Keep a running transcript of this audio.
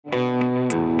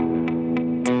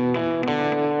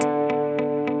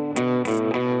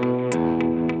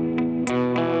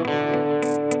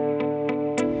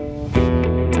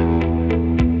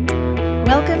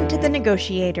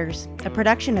Negotiators, a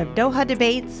production of Doha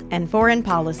Debates and Foreign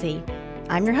Policy.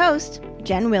 I'm your host,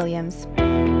 Jen Williams.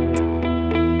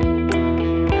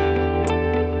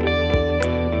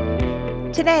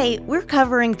 Today, we're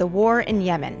covering the war in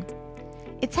Yemen.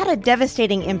 It's had a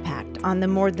devastating impact on the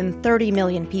more than 30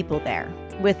 million people there,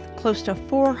 with close to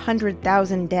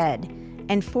 400,000 dead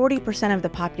and 40% of the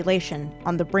population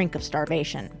on the brink of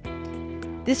starvation.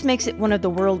 This makes it one of the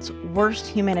world's worst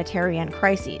humanitarian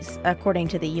crises, according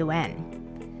to the UN.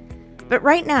 But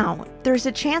right now, there's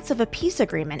a chance of a peace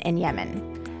agreement in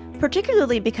Yemen,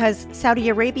 particularly because Saudi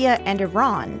Arabia and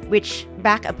Iran, which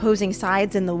back opposing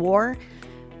sides in the war,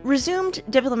 resumed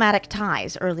diplomatic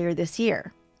ties earlier this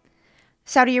year.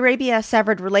 Saudi Arabia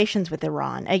severed relations with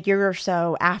Iran a year or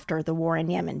so after the war in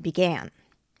Yemen began.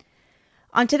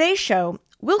 On today's show,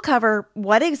 we'll cover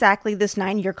what exactly this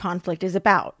 9-year conflict is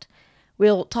about.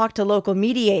 We'll talk to local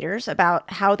mediators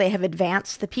about how they have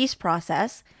advanced the peace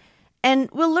process, and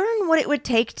we'll learn what it would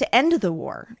take to end the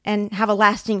war and have a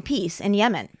lasting peace in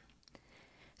Yemen.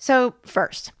 So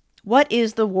first, what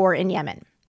is the war in Yemen?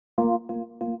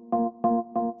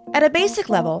 At a basic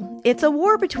level, it's a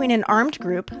war between an armed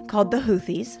group called the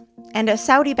Houthis and a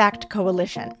Saudi-backed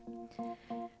coalition.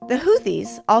 The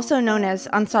Houthis, also known as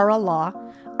Ansar Allah,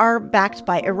 are backed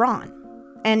by Iran.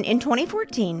 And in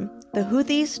 2014, the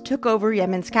Houthis took over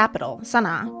Yemen's capital,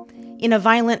 Sana'a, in a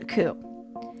violent coup.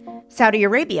 Saudi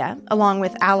Arabia, along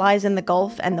with allies in the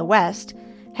Gulf and the West,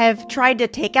 have tried to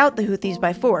take out the Houthis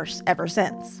by force ever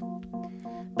since.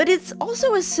 But it's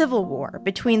also a civil war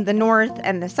between the North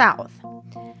and the South.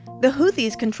 The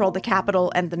Houthis control the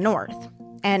capital and the north,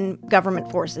 and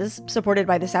government forces, supported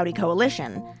by the Saudi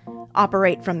coalition,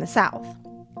 operate from the south.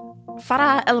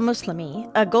 Farah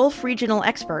El-Muslimi, a Gulf regional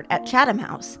expert at Chatham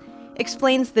House,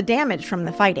 explains the damage from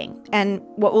the fighting and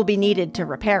what will be needed to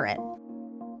repair it.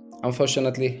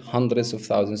 Unfortunately, hundreds of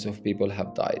thousands of people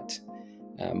have died,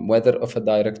 whether of a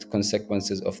direct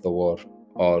consequences of the war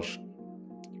or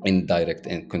indirect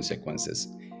consequences.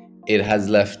 It has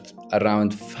left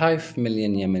around 5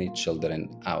 million Yemeni children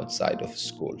outside of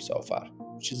school so far,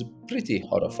 which is pretty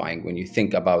horrifying when you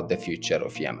think about the future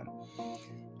of Yemen.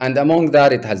 And among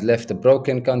that, it has left a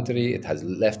broken country, it has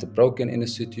left broken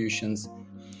institutions.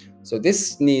 So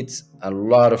this needs a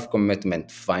lot of commitment,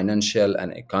 financial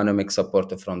and economic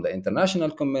support from the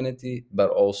international community, but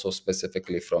also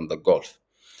specifically from the Gulf.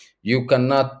 You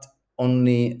cannot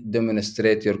only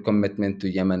demonstrate your commitment to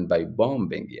Yemen by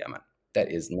bombing Yemen.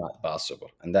 That is not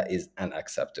possible, and that is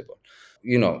unacceptable.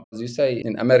 As you say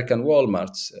in American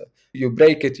Walmarts, you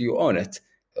break it, you own it.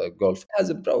 Gulf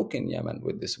has broken Yemen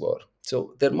with this war.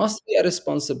 So there must be a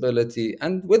responsibility,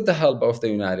 and with the help of the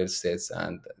United States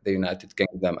and the United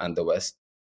Kingdom and the West.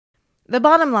 The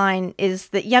bottom line is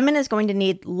that Yemen is going to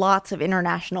need lots of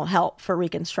international help for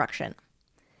reconstruction.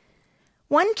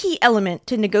 One key element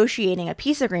to negotiating a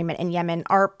peace agreement in Yemen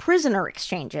are prisoner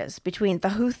exchanges between the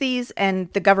Houthis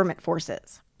and the government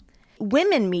forces.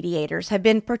 Women mediators have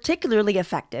been particularly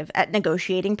effective at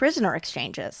negotiating prisoner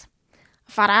exchanges.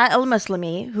 Farah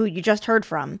El-Muslimi, who you just heard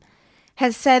from,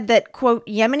 has said that, quote,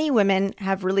 Yemeni women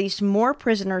have released more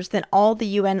prisoners than all the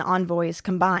UN envoys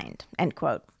combined, end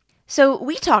quote. So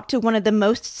we talked to one of the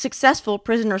most successful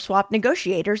prisoner swap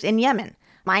negotiators in Yemen,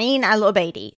 Ma'in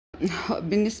al-Obeidi.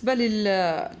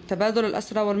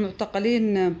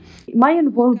 My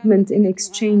involvement in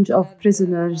exchange of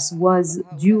prisoners was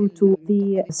due to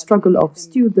the struggle of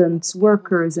students,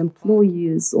 workers,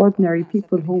 employees, ordinary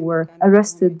people who were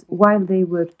arrested while they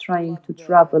were trying to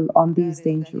travel on these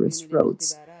dangerous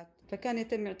roads.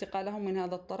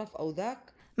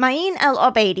 Ma'in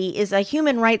al-Obeidi is a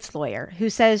human rights lawyer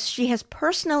who says she has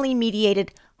personally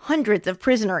mediated hundreds of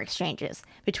prisoner exchanges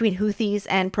between Houthis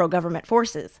and pro-government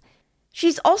forces.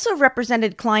 She's also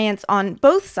represented clients on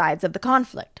both sides of the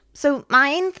conflict, so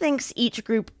Ma'in thinks each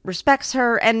group respects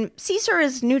her and sees her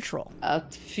as neutral.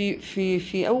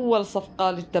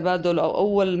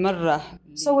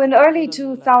 So in early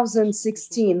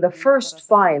 2016, the first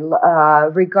file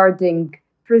regarding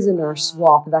prisoner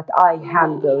swap that I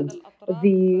handled,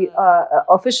 the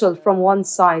official from one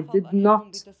side did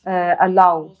not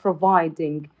allow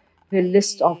providing the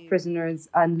list of prisoners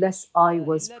unless I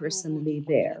was personally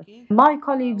there. My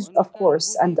colleagues, of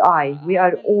course, and we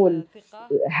are all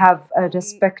have a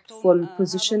respectful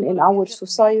position in our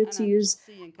societies.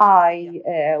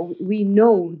 We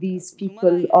know these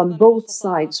people on both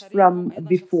sides from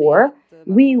before.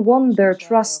 We won their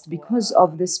trust because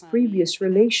of this previous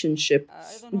relationship,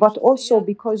 but also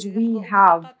because we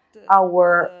have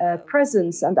our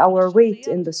presence and our weight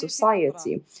in the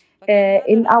society.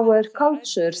 In our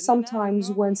culture, sometimes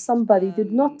when somebody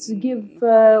did not give,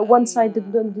 one side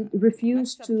did not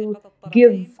refuse to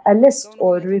give a list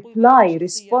or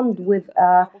respond with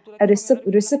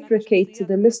reciprocate to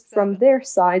the list from their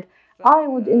side, I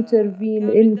would intervene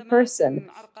in person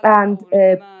and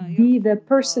be the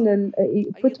personal,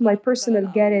 put my personal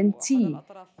guarantee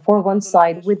for one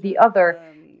side with the other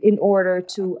in order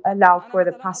to allow for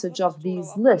the passage of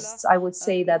these lists. I would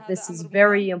say that this is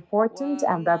very important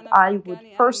and that I would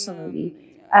personally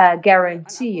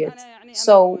guarantee it.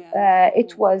 So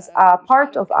it was a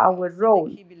part of our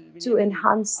role to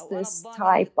enhance this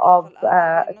type of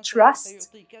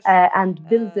trust and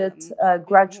build it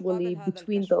gradually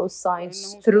between those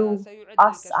sides through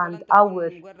us and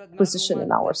our position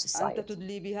in our society.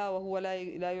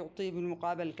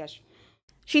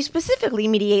 She specifically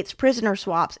mediates prisoner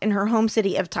swaps in her home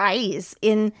city of Taiz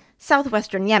in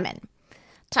southwestern Yemen.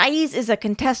 Taiz is a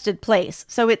contested place,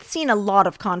 so it's seen a lot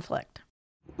of conflict.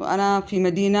 أنا في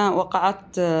مدينة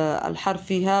وقعت الحرب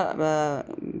فيها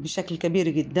بشكل كبير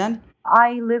جدا.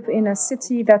 I live in a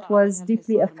city that was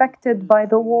deeply affected by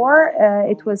the war.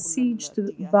 It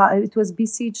was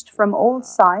besieged from all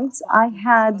sides. I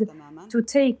had to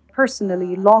take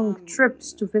personally long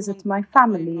trips to visit my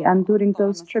family, and during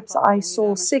those trips I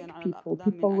saw sick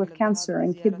people with cancer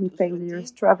and kidney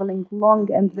failures traveling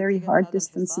long and very hard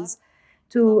distances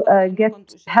to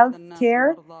get health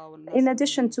care, in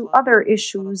addition to other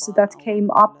issues that came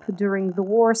up during the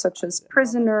war, such as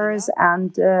prisoners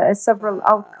and several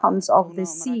outcomes of the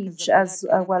siege as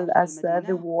well as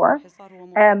the war.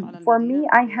 For me,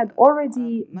 I had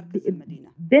already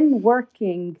been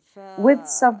working with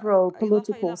several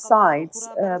political sides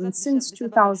since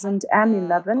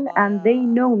 2011, and they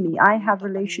know me. I have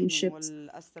relationships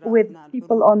with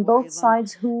people on both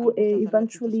sides who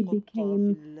eventually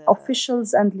became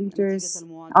officials and leaders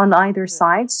on either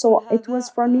side. So it was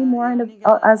for me more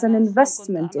as an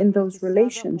investment in those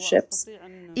relationships.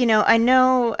 You know, I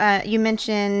know you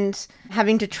mentioned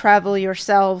having to travel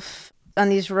yourself on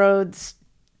these roads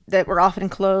that were often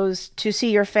closed to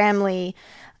see your family.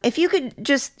 If you could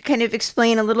just kind of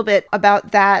explain a little bit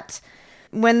about that.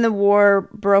 When the war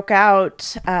broke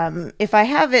out, if I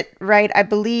have it right, I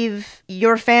believe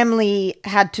your family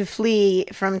had to flee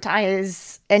from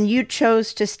Taiz and you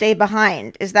chose to stay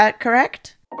behind. Is that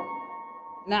correct?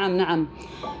 نعم.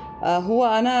 هو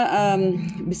أنا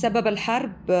بسبب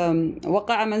الحرب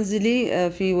وقع منزلي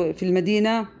في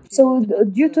المدينة. So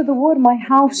due to the war, my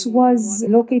house was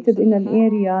located in an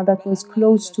area that was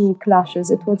close to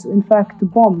clashes. It was in fact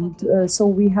bombed.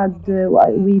 So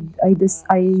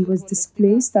I was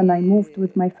displaced and I moved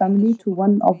with my family to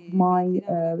one of my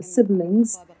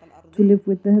siblings to live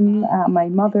with them, my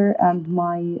mother and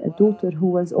my daughter, who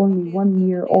was only 1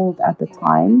 year old at the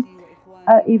time.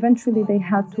 Eventually, they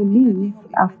had to leave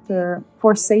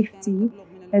for safety.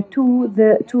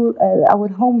 To our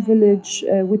home village,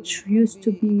 which used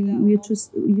to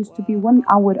be 1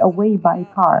 hour away by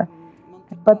car,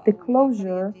 but the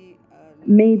closure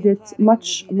made it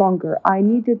much longer. I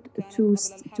needed to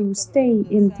stay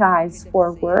in Taiz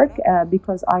for work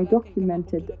because I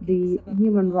documented the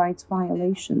human rights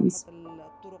violations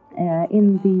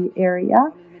in the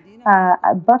area.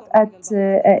 But at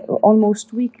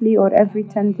almost weekly or every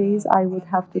 10 days, I would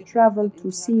have to travel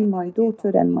to see my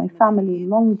daughter and my family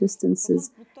long distances.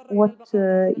 What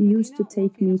used to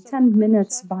take me 10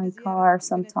 minutes by car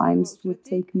sometimes would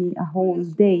take me a whole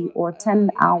day or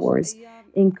 10 hours,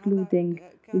 including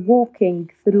walking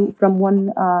through from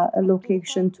one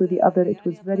location to the other. It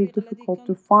was very difficult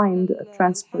to find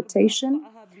transportation.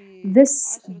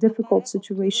 This difficult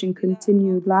situation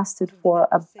lasted for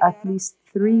at least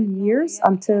 3 years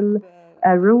until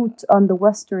a route on the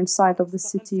western side of the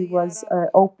city was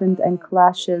opened and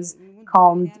clashes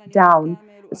calmed down.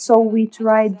 So we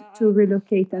tried to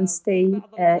relocate and stay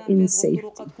in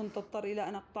safety.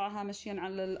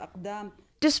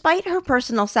 Despite her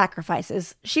personal sacrifices,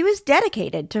 she was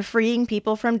dedicated to freeing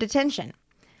people from detention.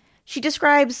 She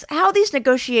describes how these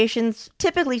negotiations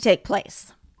typically take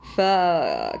place.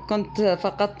 فكنت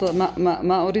فقط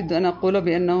ما أريد أن أقوله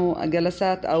بأنه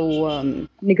جلسات أو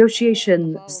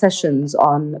Negotiation sessions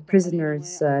on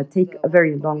prisoners take a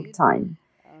very long time.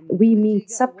 We meet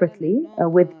separately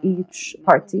with each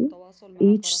party.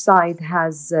 Each side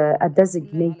has a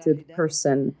designated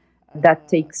person that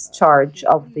takes charge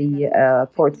of the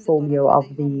portfolio of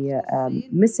the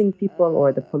missing people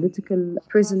or the political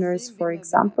prisoners, for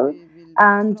example.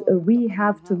 And we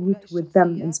have to meet with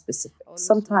them in specific.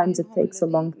 Sometimes it takes a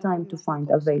long time to find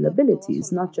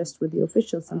availabilities, not just with the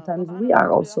officials. Sometimes we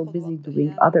are also busy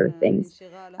doing other things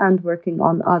and working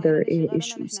on other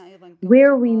issues.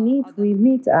 Where we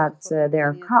meet at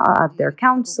at their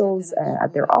councils,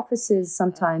 at their offices,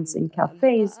 sometimes in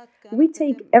cafes. We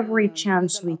take every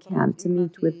chance we can to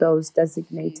meet with those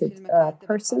designated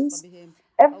persons.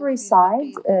 Every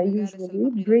side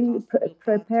usually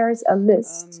prepares a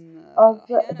list of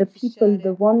the people,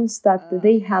 the ones that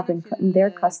they have in their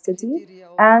custody,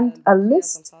 and a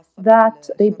list that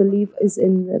they believe is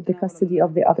in the custody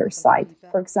of the other side.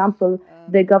 For example,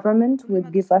 the government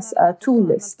would give us two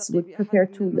lists, would prepare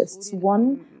two lists.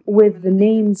 One with the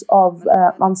names of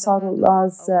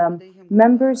Ansarullah's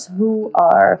members who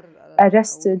are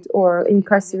arrested or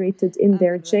incarcerated in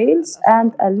their jails,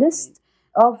 and a list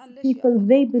of people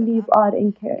they believe are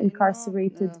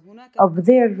incarcerated, of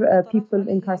their people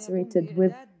incarcerated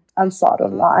with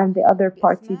Ansarullah, and the other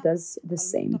party does the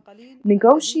same.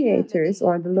 Negotiators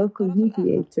or the local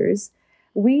mediators,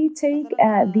 we take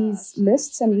these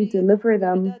lists and we deliver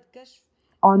them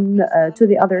on to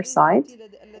the other side.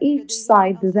 Each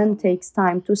side then takes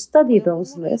time to study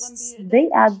those lists. They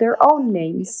add their own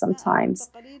names sometimes,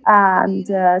 and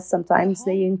sometimes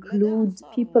they include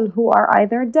people who are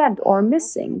either dead or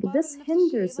missing. This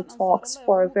hinders the talks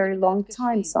for a very long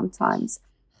time sometimes.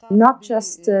 Not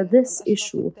just this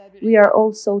issue, we are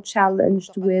also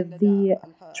challenged with the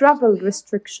travel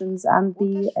restrictions and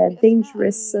the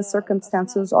dangerous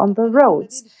circumstances on the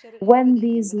roads. When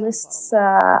these lists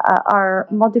are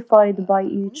modified by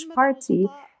each party,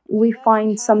 we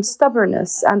find some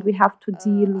stubbornness and we have to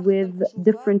deal with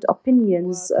different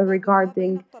opinions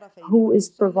regarding who is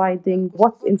providing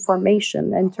what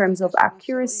information in terms of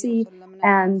accuracy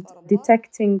and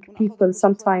detecting people.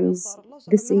 Sometimes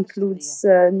this includes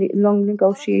long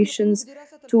negotiations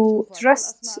to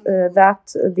trust that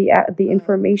the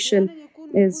information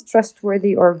is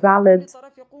trustworthy or valid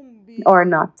or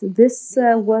not. This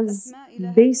was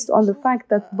based on the fact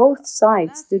that both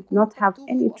sides did not have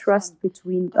any trust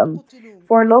between them.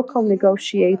 For local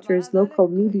negotiators, local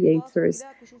mediators,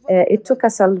 it took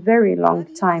us a very long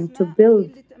time to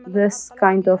build this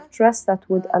kind of trust that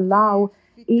would allow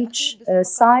each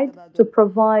side to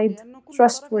provide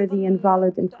trustworthy and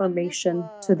valid information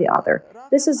to the other.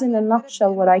 This is in a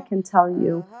nutshell what I can tell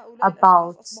you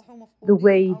about the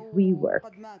way we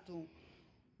work.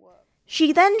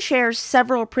 She then shares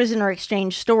several prisoner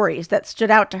exchange stories that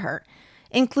stood out to her,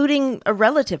 including a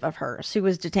relative of hers who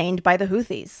was detained by the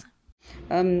Houthis.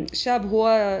 شاب هو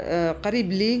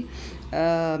قريب لي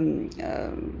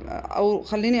أو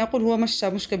خليني أقول هو مش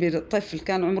شاب مش كبير طفل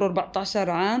كان عمره 14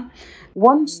 عام.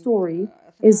 One story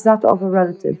is that of a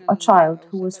relative, a child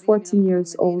who was 14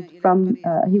 years old.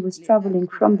 He was traveling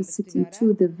from the city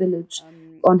to the village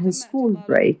on his school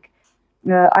break.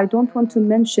 I don't want to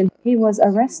mention, he was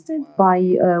arrested by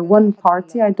one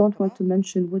party. I don't want to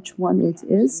mention which one it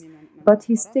is, but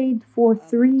he stayed for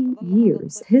 3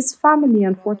 years. His family,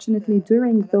 unfortunately,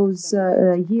 during those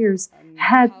years,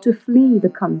 had to flee the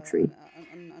country.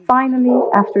 Finally,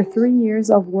 after 3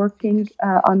 years of working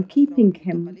on keeping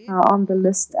him on the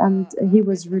list, and he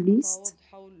was released.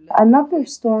 Another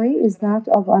story is that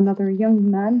of another young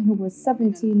man who was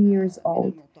 17 years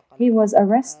old. He was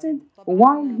arrested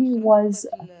while he was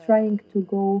trying to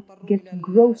go get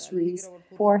groceries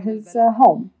for his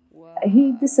home.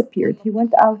 He disappeared. He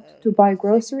went out to buy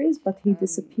groceries, but he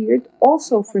disappeared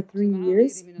also for 3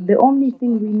 years. The only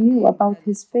thing we knew about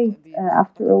his fate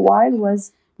after a while was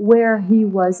where he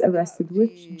was arrested,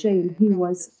 which jail he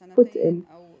was put in.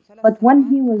 But when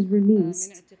he was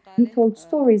released, he told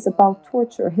stories about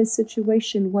torture. His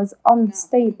situation was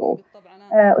unstable.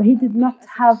 He did not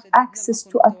have access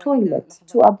to a toilet,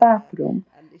 to a bathroom,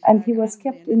 and he was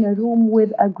kept in a room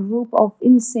with a group of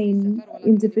insane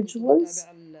individuals.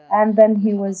 And then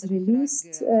he was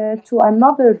released to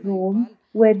another room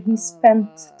where he spent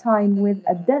time with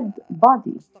a dead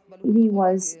body. He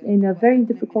was in a very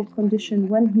difficult condition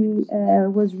when he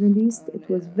was released. It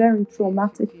was very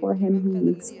traumatic for him. He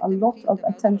needs a lot of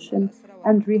attention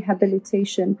and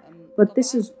rehabilitation. But this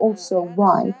is also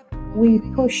why we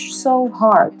push so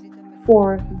hard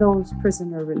for those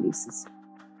prisoner releases.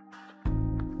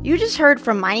 You just heard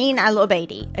from Ma'in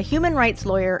Al-Obeidi, a human rights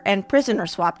lawyer and prisoner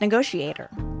swap negotiator.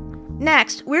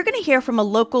 Next, we're going to hear from a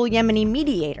local Yemeni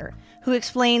mediator who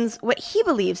explains what he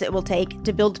believes it will take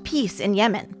to build peace in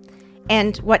Yemen,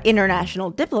 and what international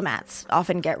diplomats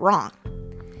often get wrong.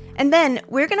 And then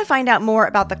we're going to find out more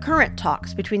about the current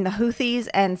talks between the Houthis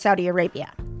and Saudi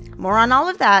Arabia. More on all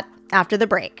of that after the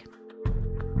break.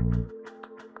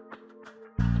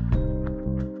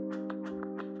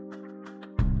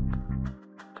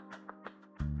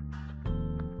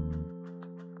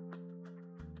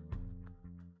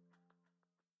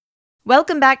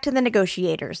 Welcome back to The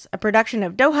Negotiators, a production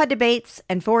of Doha Debates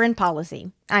and Foreign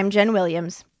Policy. I'm Jen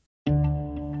Williams.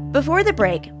 Before the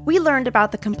break, we learned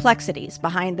about the complexities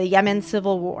behind the Yemen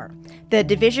civil war, the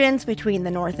divisions between the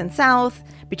North and South,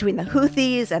 between the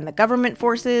Houthis and the government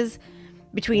forces,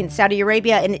 between Saudi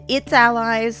Arabia and its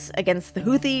allies against the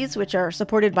Houthis, which are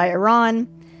supported by Iran,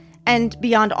 and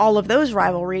beyond all of those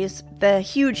rivalries, the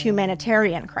huge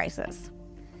humanitarian crisis.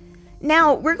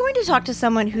 Now, we're going to talk to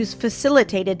someone who's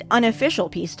facilitated unofficial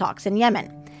peace talks in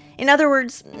Yemen. In other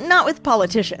words, not with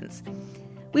politicians.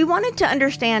 We wanted to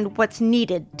understand what's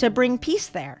needed to bring peace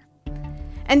there.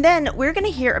 And then we're going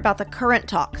to hear about the current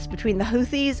talks between the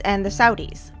Houthis and the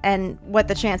Saudis, and what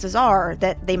the chances are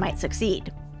that they might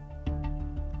succeed.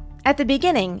 At the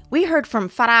beginning, we heard from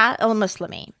Farah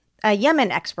al-Muslimi, a Yemen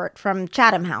expert from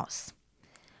Chatham House.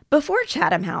 Before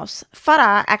Chatham House,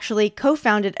 Farah actually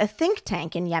co-founded a think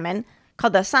tank in Yemen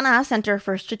called the Sana'a Center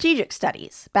for Strategic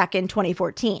Studies back in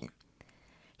 2014.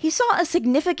 He saw a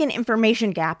significant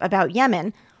information gap about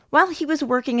Yemen while he was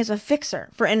working as a fixer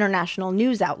for international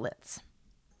news outlets.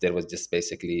 There was just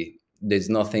basically, there's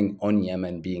nothing on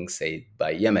Yemen being said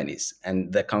by Yemenis.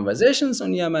 And the conversations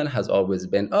on Yemen has always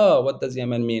been, oh, what does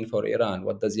Yemen mean for Iran?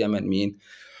 What does Yemen mean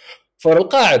for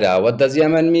Al-Qaeda? What does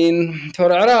Yemen mean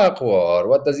for Iraq war?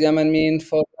 What does Yemen mean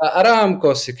for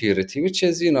Aramco security? Which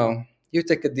is, you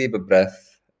take a deep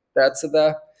breath. That's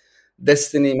the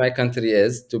destiny my country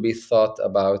is to be thought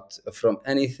about from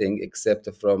anything except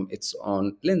from its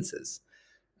own lenses.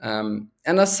 And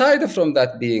aside from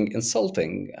that being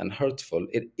insulting and hurtful,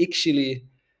 it actually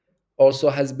also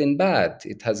has been bad.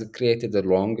 It has created the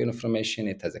wrong information,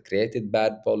 it has created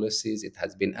bad policies, it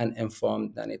has been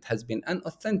uninformed, and it has been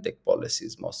unauthentic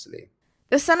policies mostly.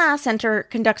 The Sana'a Center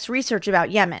conducts research about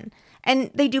Yemen,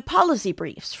 and they do policy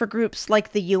briefs for groups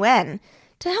like the UN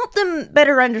to help them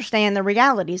better understand the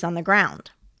realities on the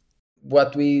ground.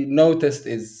 What we noticed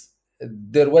is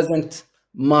there wasn't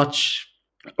much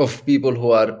of people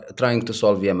who are trying to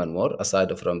solve Yemen war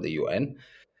aside from the UN.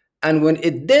 And when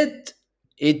it did,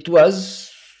 it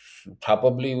was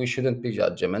probably, we shouldn't be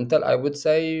judgmental, I would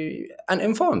say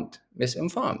uninformed,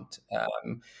 misinformed.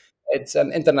 It's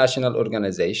an international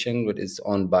organization with its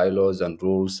own bylaws and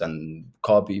rules and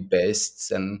copy pastes.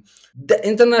 And the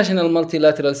international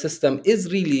multilateral system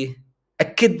is really a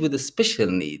kid with a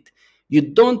special need. You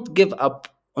don't give up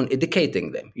on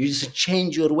educating them. You just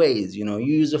change your ways. You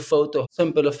use a photo,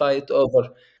 simplify it over.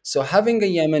 So having a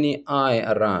Yemeni eye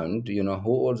around, who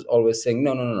was always saying,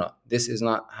 no, no, no, no, this is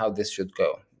not how this should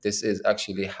go. This is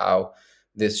actually how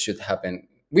this should happen.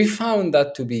 We found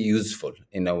that to be useful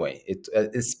in a way,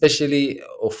 especially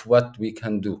of what we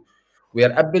can do. We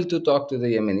are able to talk to the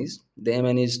Yemenis. The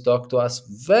Yemenis talk to us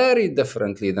very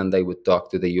differently than they would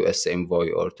talk to the US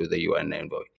envoy or to the UN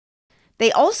envoy.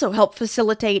 They also help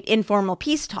facilitate informal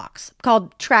peace talks,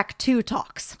 called Track 2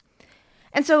 talks.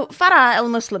 And so Farah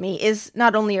al-Muslimi is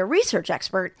not only a research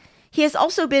expert, he has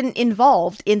also been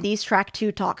involved in these Track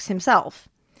 2 talks himself.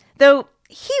 Though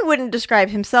he wouldn't describe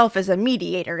himself as a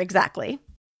mediator exactly.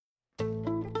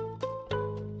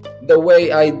 The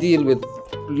way I deal with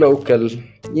local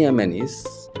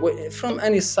Yemenis, from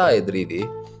any side really,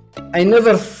 I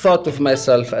never thought of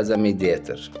myself as a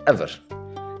mediator, ever.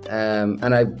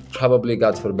 And I probably,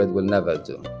 God forbid, will never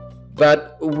do.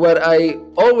 But what I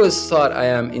always thought I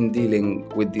am in dealing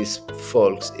with these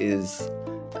folks is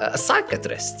a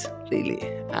psychiatrist, really.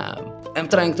 I'm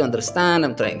trying to understand,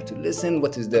 I'm trying to listen,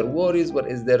 what is their worries, what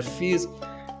is their fears.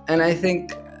 And I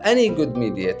think any good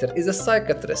mediator is a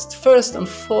psychiatrist, first and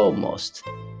foremost.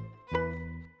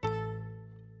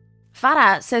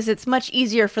 Farah says it's much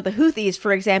easier for the Houthis,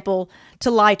 for example, to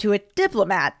lie to a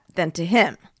diplomat than to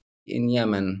him. In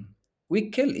Yemen, we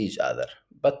kill each other,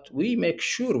 but we make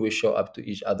sure we show up to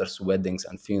each other's weddings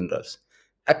and funerals.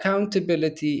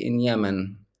 Accountability in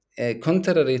Yemen,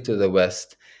 contrary to the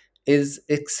West, is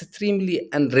extremely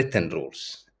unwritten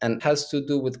rules and has to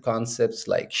do with concepts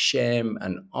like shame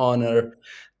and honor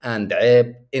and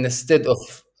aib instead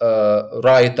of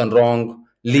right and wrong,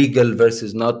 legal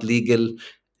versus not legal.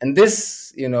 And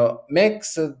this,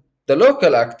 makes the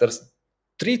local actors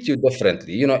treat you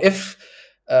differently. If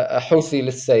a Houthi,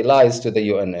 let's say, lies to the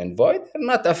UN envoy, they're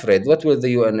not afraid. What will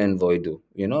the UN envoy do?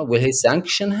 Will he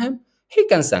sanction him? He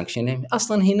can sanction him.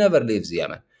 Aslan, he never leaves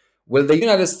Yemen. Will the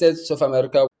United States of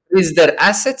America raise their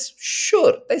assets?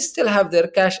 Sure. They still have their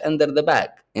cash under the bag,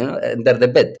 under the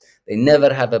bed. They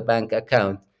never have a bank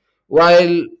account.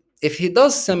 While if he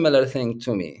does similar thing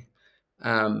to me,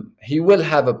 he will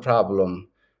have a problem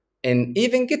in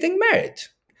even getting married,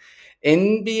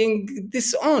 in being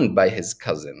disowned by his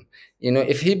cousin.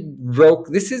 If he broke,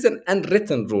 this is an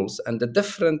unwritten rules and the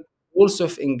different rules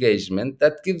of engagement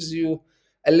that gives you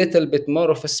a little bit more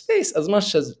of a space, as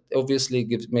much as obviously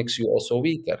makes you also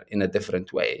weaker in a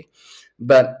different way.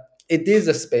 But it is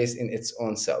a space in its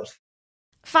own self.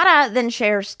 Farah then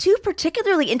shares two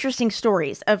particularly interesting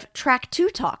stories of Track 2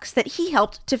 talks that he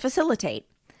helped to facilitate.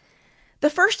 The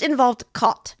first involved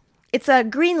khat. It's a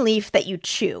green leaf that you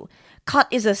chew. Khat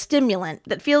is a stimulant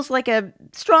that feels like a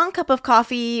strong cup of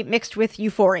coffee mixed with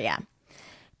euphoria.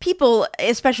 People,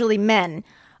 especially men,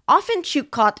 often chew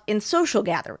khat in social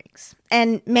gatherings,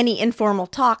 and many informal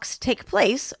talks take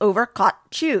place over khat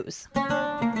chews.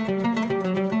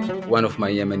 One of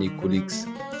my Yemeni colleagues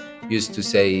used to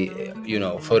say,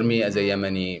 for me as a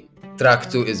Yemeni, Track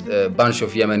 2 is a bunch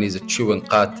of Yemenis chewing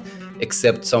khat,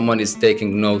 except someone is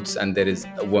taking notes and there is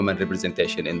a woman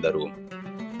representation in the room.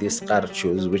 These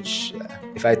chews, which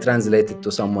if I translate it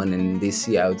to someone in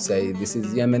DC, I would say this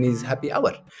is Yemeni's happy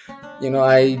hour.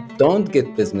 I don't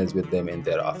get business with them in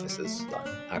their offices.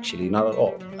 Actually, not at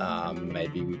all.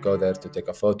 Maybe we go there to take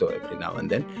a photo every now and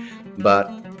then.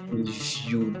 But if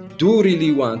you do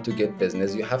really want to get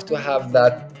business, you have to have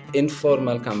that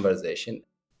informal conversation.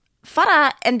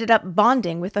 Farah ended up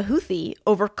bonding with a Houthi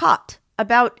over khat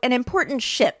about an important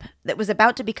ship that was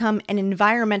about to become an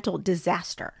environmental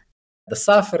disaster. The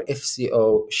Safar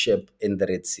FCO ship in the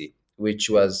Red Sea, which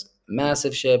was a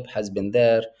massive ship, has been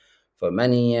there for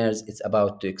many years. It's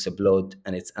about to explode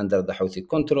and it's under the Houthi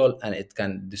control, and it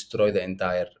can destroy the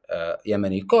entire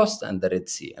Yemeni coast and the Red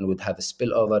Sea and would have a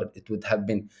spillover. It would have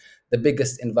been the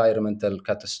biggest environmental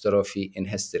catastrophe in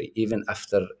history, even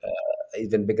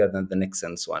bigger than the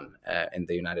Nixon's one in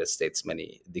the United States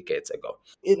many decades ago.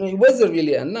 It was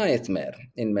really a nightmare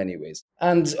in many ways.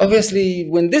 And obviously,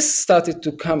 when this started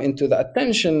to come into the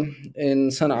attention in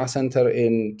Sana'a Center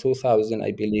in 2000,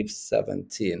 I believe,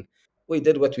 17, we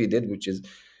did what we did, which is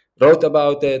wrote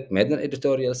about it, made an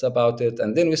editorials about it,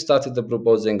 and then we started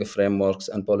proposing frameworks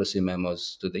and policy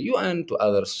memos to the UN, to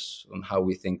others, on how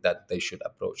we think that they should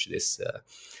approach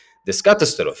this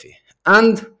catastrophe.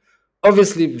 And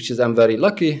obviously, which is I'm very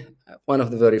lucky, one of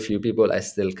the very few people I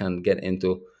still can get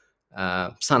into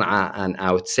Sana'a and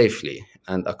out safely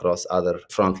and across other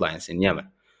front lines in Yemen.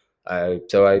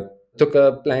 So I took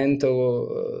a plane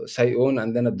to Sayoun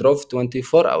and then I drove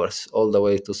 24 hours all the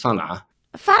way to Sana'a.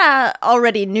 Farah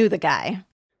already knew the guy.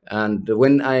 And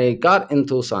when I got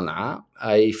into Sana'a,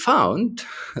 I found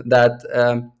that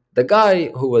the guy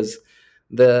who was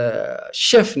the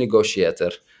chief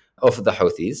negotiator of the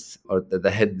Houthis, or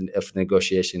the head of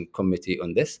negotiation committee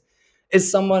on this, is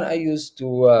someone I used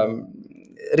to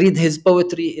read his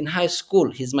poetry in high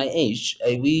school. He's my age.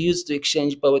 We used to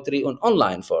exchange poetry on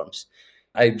online forums.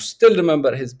 I still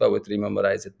remember his poetry,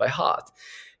 memorize it by heart.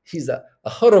 He's a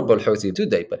horrible Houthi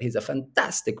today, but he's a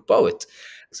fantastic poet.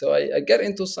 So I get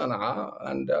into Sana'a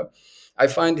and I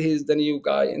find he's the new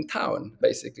guy in town,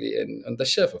 basically, and the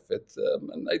chef of it.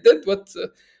 And I did what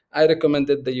I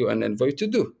recommended the UN envoy to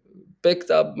do.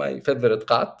 Picked up my favorite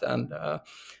khat and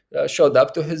showed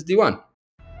up to his diwan.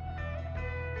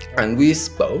 And we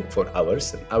spoke for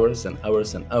hours and hours and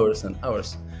hours and hours and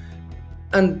hours.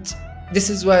 And this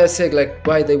is why I say,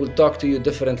 why they will talk to you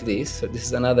differently. So this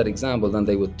is another example. Then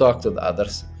they would talk to the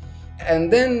others.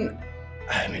 And then,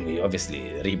 we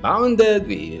obviously rebounded.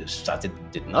 We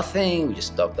did nothing. We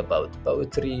just talked about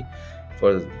poetry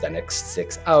for the next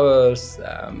 6 hours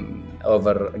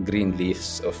over green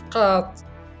leaves of khat.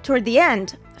 Toward the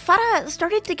end, Farah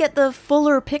started to get the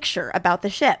fuller picture about the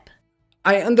ship.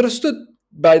 I understood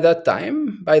by that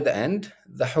time, by the end,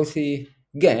 the Houthi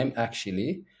game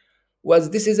actually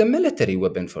was this is a military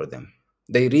weapon for them.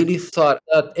 They really thought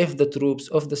that if the troops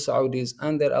of the Saudis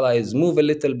and their allies move a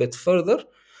little bit further,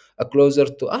 closer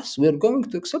to us, we're going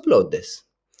to explode this.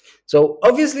 So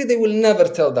obviously they will never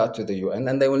tell that to the UN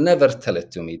and they will never tell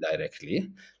it to me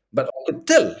directly. But I could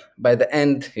tell by the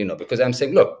end, because I'm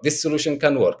saying, look, this solution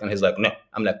can work. And he's like, no.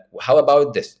 I'm like, how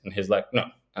about this? And he's like, no.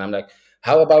 And I'm like,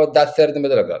 how about that third in the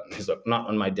middle of that? And he's like, not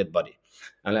on my dead body.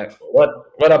 I'm like, what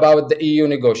about the EU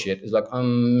negotiate? He's like,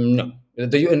 no.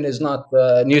 The UN is not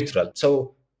neutral.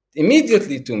 So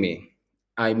immediately to me,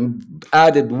 I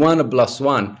added 1 +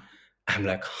 1. I'm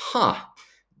like,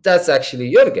 that's actually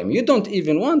your game. You don't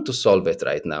even want to solve it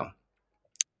right now.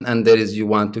 And you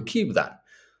want to keep that.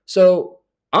 So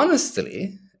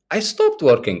honestly, I stopped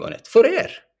working on it for air.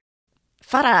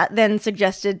 Farah then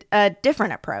suggested a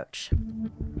different approach.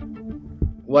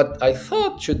 What I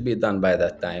thought should be done by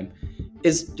that time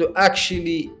is to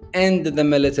actually end the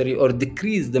military or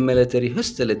decrease the military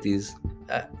hostilities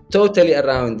totally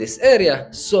around this area,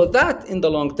 so that in the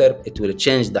long term it will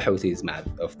change the Houthis' map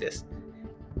of this.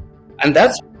 And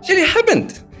that's actually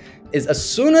happened. is as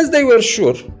soon as they were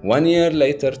sure, 1 year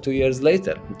later, 2 years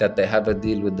later, that they have a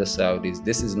deal with the Saudis,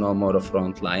 this is no more a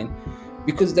front line,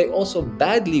 because they also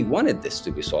badly wanted this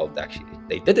to be solved, actually.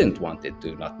 They didn't want it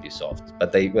to not be solved,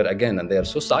 but they were, again, and they are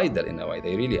suicidal in a way,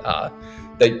 they really are.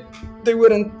 They, they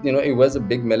weren't, it was a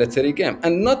big military game.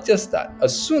 And not just that,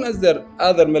 as soon as their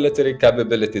other military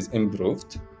capabilities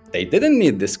improved, they didn't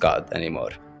need this card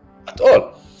anymore at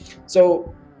all.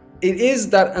 So it is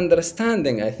that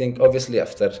understanding, I think, obviously,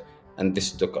 after, and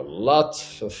this took a lot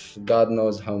of God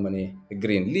knows how many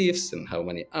green leaves and how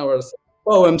many hours,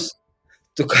 poems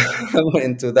to come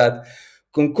into that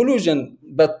conclusion.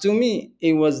 But to me,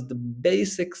 it was the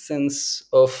basic sense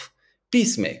of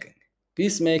peacemaking.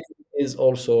 Peacemaking is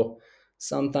also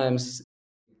sometimes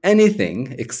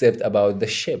anything except about the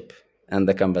ship and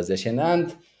the conversation.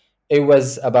 And it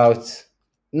was about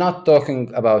not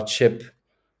talking about ship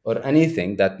or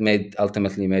anything that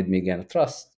ultimately made me gain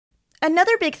trust.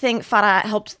 Another big thing Farah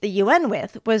helped the UN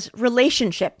with was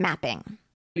relationship mapping.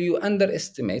 You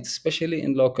underestimate, especially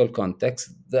in local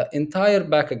context, the entire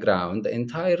background, the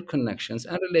entire connections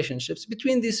and relationships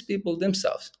between these people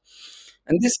themselves.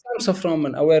 And this comes from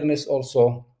an awareness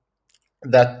also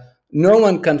that no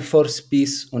one can force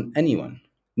peace on anyone.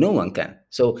 No one can.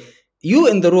 So you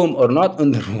in the room or not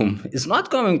in the room is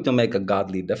not going to make a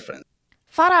godly difference.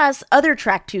 Farah's other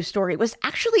Track 2 story was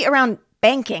actually around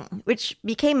banking, which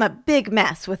became a big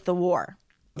mess with the war.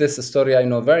 This story I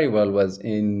know very well was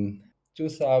in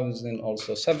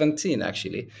 2017,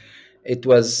 actually. It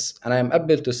was, and I'm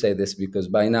able to say this because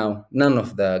by now, none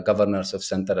of the governors of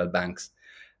central banks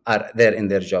are there in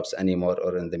their jobs anymore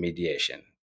or in the mediation.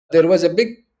 There was a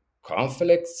big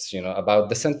conflict, about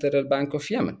the Central Bank of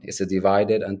Yemen. It's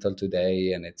divided until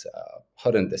today, and it's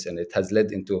horrendous, and it has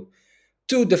led into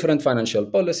two different financial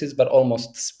policies, but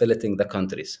almost splitting the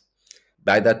countries.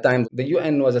 By that time, the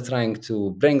UN was trying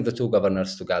to bring the two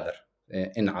governors together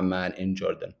in Amman, in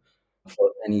Jordan,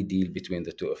 for any deal between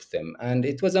the two of them. And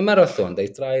it was a marathon. They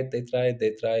tried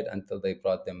until they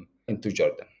brought them into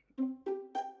Jordan.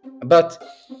 But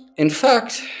in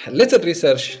fact, little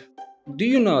research, do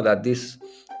you know that these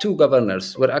two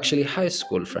governors were actually high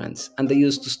school friends and they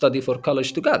used to study for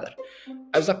college together?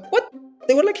 I was like, what?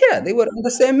 They were like, yeah, they were on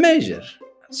the same major.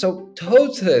 So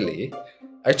totally,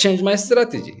 I changed my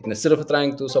strategy. Instead of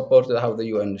trying to support how the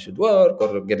UN should work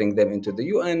or getting them into the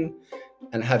UN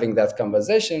and having that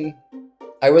conversation,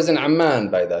 I was in Amman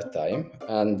by that time.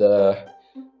 And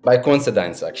by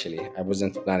coincidence, actually, I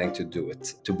wasn't planning to do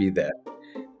it, to be there.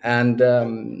 And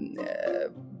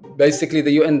basically,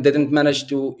 the UN didn't manage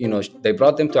to, they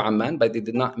brought them to Amman, but they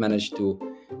did not manage to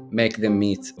make them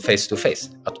meet face to face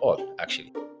at all,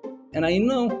 actually. And I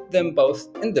know them both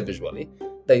individually.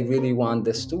 They really want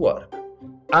this to work.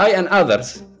 I and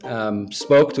others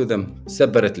spoke to them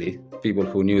separately, people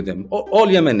who knew them, all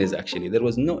Yemenis, actually. There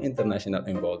was no international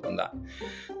involved in that.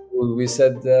 We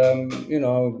said,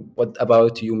 what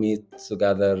about you meet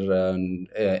together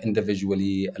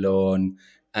individually, alone,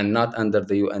 and not under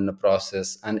the UN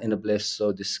process and in a place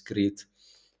so discreet.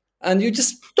 And you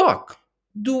just talk.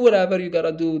 Do whatever you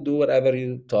gotta do whatever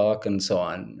you talk, and so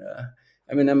on.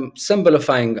 I'm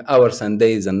simplifying hours and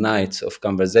days and nights of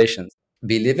conversations.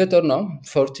 Believe it or not,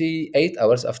 48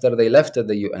 hours after they left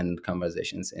the UN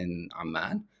conversations in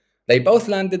Amman, they both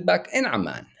landed back in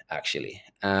Amman, actually.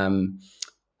 And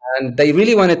they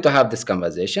really wanted to have this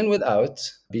conversation without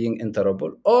being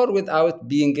interrupted or without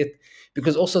being it,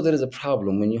 because also there is a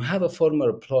problem when you have a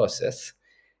formal process,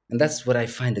 and that's what I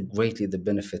find greatly the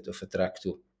benefit of a track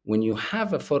two. When you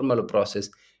have a formal process,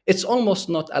 it's almost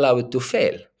not allowed to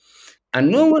fail. And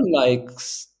no one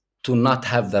likes to not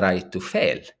have the right to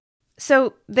fail.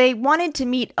 So they wanted to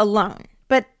meet alone,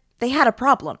 but they had a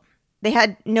problem. They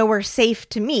had nowhere safe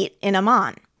to meet in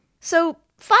Amman. So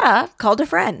Farah called a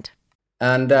friend.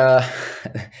 And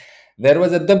there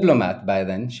was a diplomat by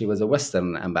then. She was a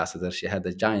Western ambassador. She had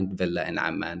a giant villa in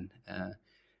Amman.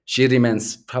 She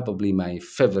remains probably my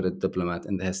favorite diplomat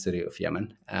in the history of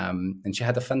Yemen. And she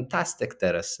had a fantastic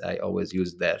terrace I always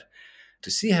used there to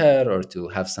see her or to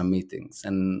have some meetings.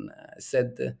 And I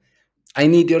said, I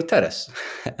need your terrace.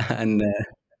 And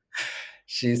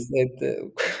she said,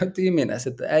 what do you mean? I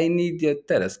said, I need your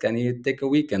terrace. Can you take a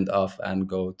weekend off and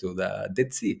go to the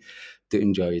Dead Sea to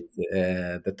enjoy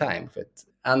it, the time of it?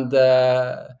 And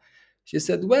she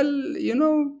said, well,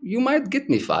 you might get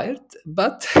me fired,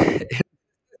 but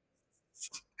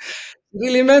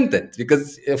really meant it,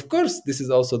 because of course this is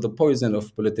also the poison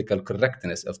of political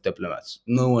correctness of diplomats.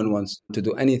 No one wants to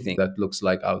do anything that looks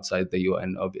like outside the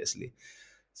UN, obviously.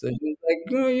 So she's like,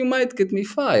 no, you might get me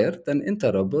fired and in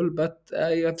trouble, but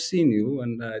I have seen you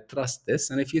and I trust this.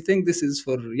 And if you think this is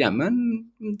for Yemen,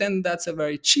 then that's a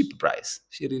very cheap price.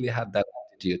 She really had that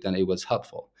attitude and it was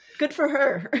helpful. Good for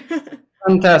her.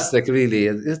 Fantastic, really.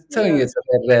 It's telling Yeah. it's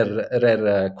a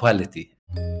rare quality.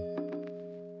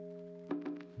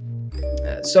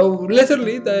 So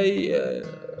literally,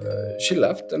 she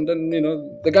left, and then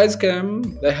the guys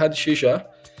came. They had shisha,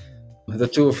 the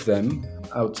two of them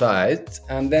outside,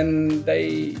 and then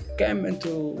they came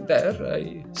into there.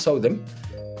 I saw them.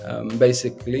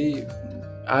 Basically,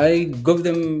 I gave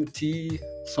them tea,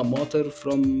 some water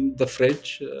from the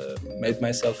fridge, made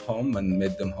myself home, and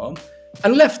made them home,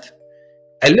 and left.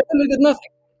 I literally did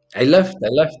nothing. I left. I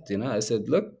left. I said,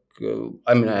 look.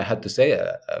 I mean, I had to say,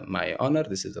 my honor.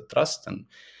 This is a trust, and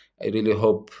I really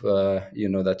hope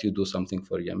that you do something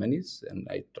for Yemenis, and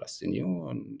I trust in you.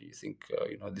 And you think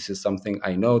this is something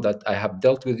I know that I have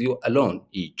dealt with you alone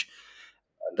each.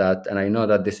 And I know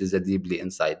that this is a deeply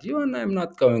inside you, and I'm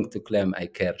not going to claim I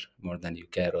care more than you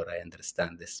care, or I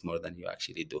understand this more than you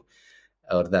actually do,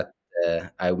 or that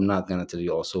I'm not going to tell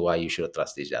you also why you should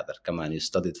trust each other. Come on, you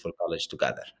studied for college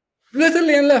together.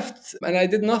 Literally and left, and I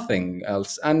did nothing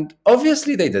else. And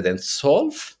obviously, they didn't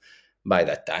solve by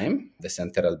that time the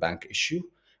central bank issue,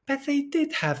 but they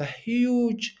did have a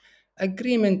huge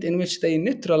agreement in which they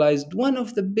neutralized one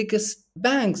of the biggest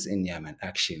banks in Yemen,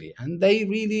 actually, and they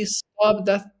really stopped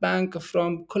that bank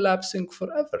from collapsing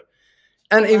forever.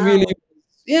 And it Wow. really,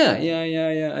 yeah,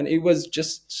 and it was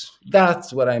just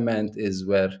that's what I meant is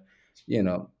where, you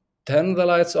know, turn the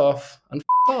lights off and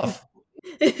off.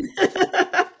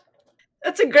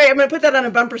 That's a great. I'm going to put that on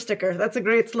a bumper sticker. That's a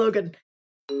great slogan.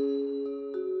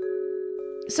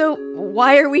 So,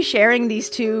 why are we sharing these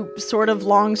two sort of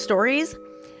long stories?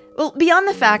 Well, beyond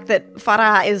the fact that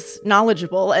Farah is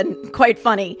knowledgeable and quite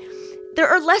funny, there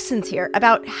are lessons here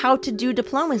about how to do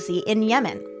diplomacy in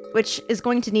Yemen, which is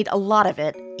going to need a lot of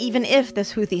it, even if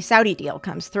this Houthi-Saudi deal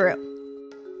comes through.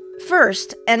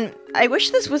 First, and I wish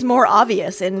this was more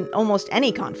obvious in almost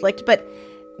any conflict, but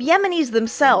Yemenis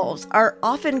themselves are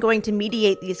often going to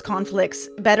mediate these conflicts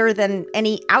better than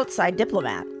any outside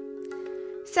diplomat.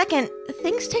 Second,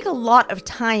 things take a lot of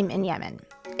time in Yemen.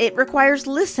 It requires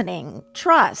listening,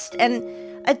 trust, and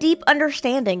a deep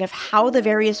understanding of how the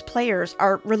various players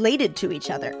are related to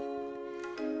each other.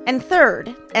 And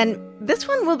third, and this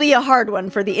one will be a hard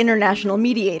one for the international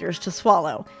mediators to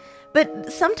swallow,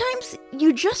 but sometimes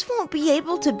you just won't be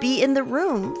able to be in the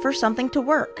room for something to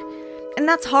work. And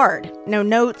that's hard. No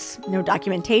notes, no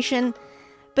documentation.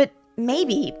 But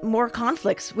maybe more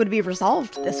conflicts would be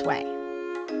resolved this way.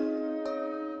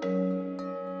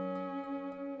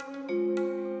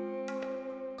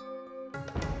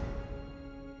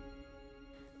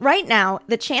 Right now,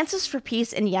 the chances for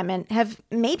peace in Yemen have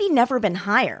maybe never been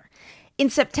higher. In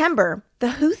September, the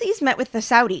Houthis met with the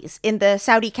Saudis in the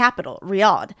Saudi capital,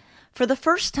 Riyadh, for the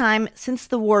first time since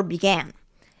the war began.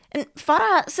 And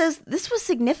Farah says this was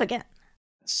significant.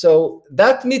 So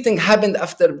that meeting happened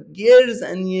after years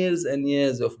and years and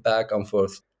years of back and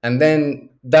forth. And then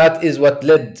that is what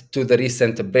led to the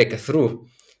recent breakthrough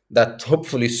that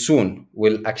hopefully soon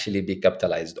will actually be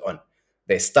capitalized on.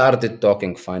 They started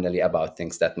talking finally about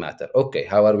things that matter. Okay,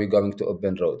 how are we going to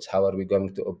open roads? How are we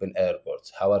going to open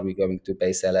airports? How are we going to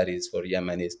pay salaries for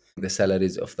Yemenis? The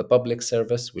salaries of the public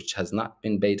service, which has not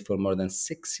been paid for more than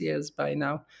 6 years by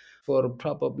now, for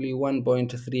probably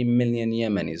 1.3 million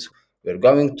Yemenis. We're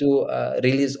going to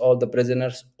release all the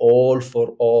prisoners, all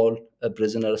for all, a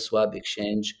prisoner swap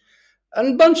exchange,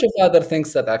 and a bunch of other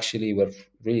things that actually were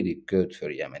really good for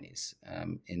Yemenis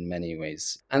in many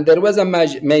ways. And there was a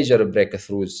major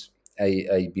breakthroughs,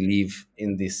 I believe,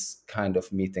 in this kind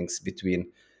of meetings between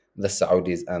the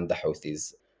Saudis and the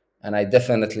Houthis. And I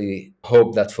definitely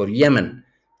hope that for Yemen,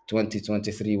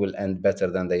 2023 will end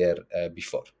better than the year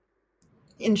before.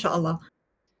 Inshallah.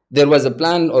 There was a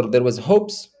plan, or there was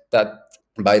hopes that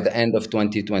by the end of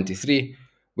 2023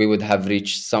 we would have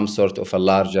reached some sort of a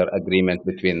larger agreement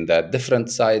between the different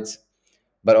sides,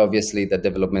 but obviously the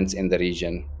developments in the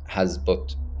region has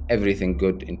put everything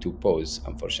good into pause,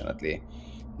 unfortunately.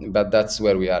 But that's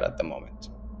where we are at the moment.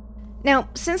 Now,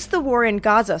 since the war in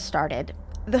Gaza started,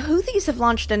 the Houthis have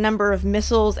launched a number of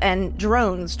missiles and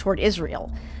drones toward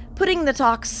Israel, putting the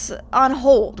talks on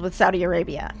hold with Saudi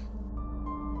Arabia.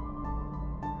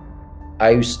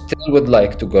 I still would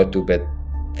like to go to bed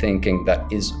thinking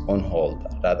that is on hold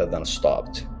rather than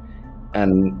stopped.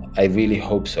 And I really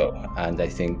hope so. And I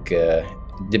think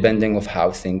depending of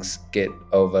how things get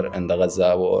over in the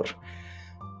Gaza war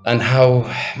and how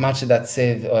much that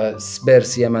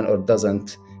spares Yemen or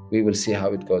doesn't, we will see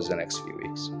how it goes the next few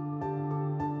weeks.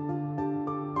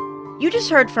 You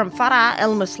just heard from Farah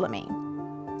El-Muslimi,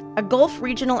 a Gulf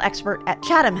regional expert at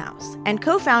Chatham House and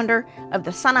co-founder of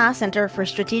the Sana'a Center for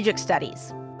Strategic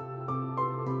Studies.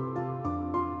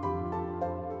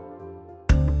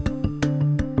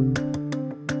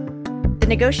 The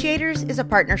Negotiators is a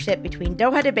partnership between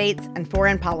Doha Debates and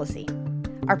Foreign Policy.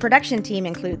 Our production team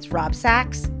includes Rob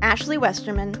Sachs, Ashley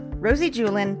Westerman, Rosie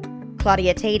Julin,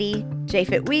 Claudia Tatey,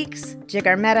 Jafet Weeks,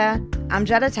 Jigar Mehta,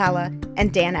 Amjad Atala,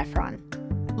 and Dan Efron.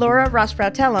 Laura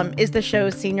Rosbrow-Tellum is the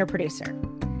show's senior producer.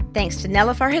 Thanks to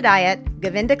Nelifar Hidayat,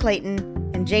 Govinda Clayton,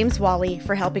 and James Wally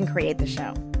for helping create the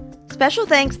show. Special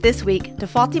thanks this week to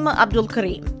Fatima Abdul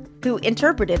Karim, who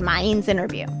interpreted Ma'in's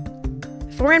interview.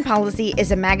 Foreign Policy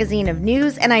is a magazine of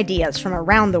news and ideas from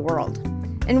around the world,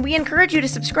 and we encourage you to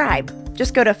subscribe.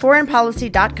 Just go to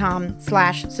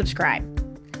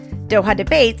foreignpolicy.com/subscribe. Doha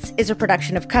Debates is a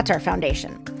production of Qatar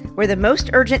Foundation, where the most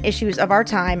urgent issues of our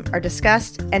time are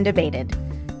discussed and debated.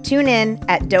 Tune in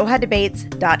at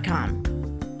dohadebates.com.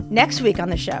 Next week on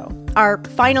the show, our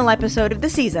final episode of the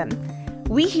season,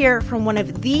 we hear from one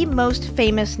of the most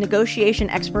famous negotiation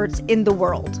experts in the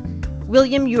world,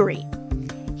 William Ury.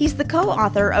 He's the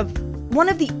co-author of one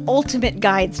of the ultimate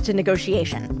guides to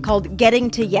negotiation, called Getting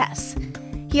to Yes.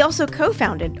 He also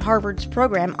co-founded Harvard's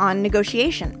program on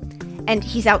negotiation, and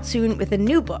he's out soon with a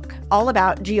new book all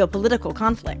about geopolitical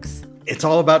conflicts. It's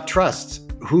all about trust.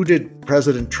 Who did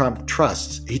President Trump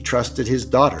trust? He trusted his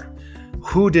daughter.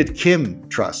 Who did Kim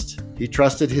trust? He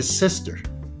trusted his sister.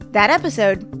 That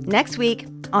episode next week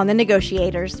on The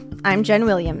Negotiators. I'm Jen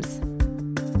Williams.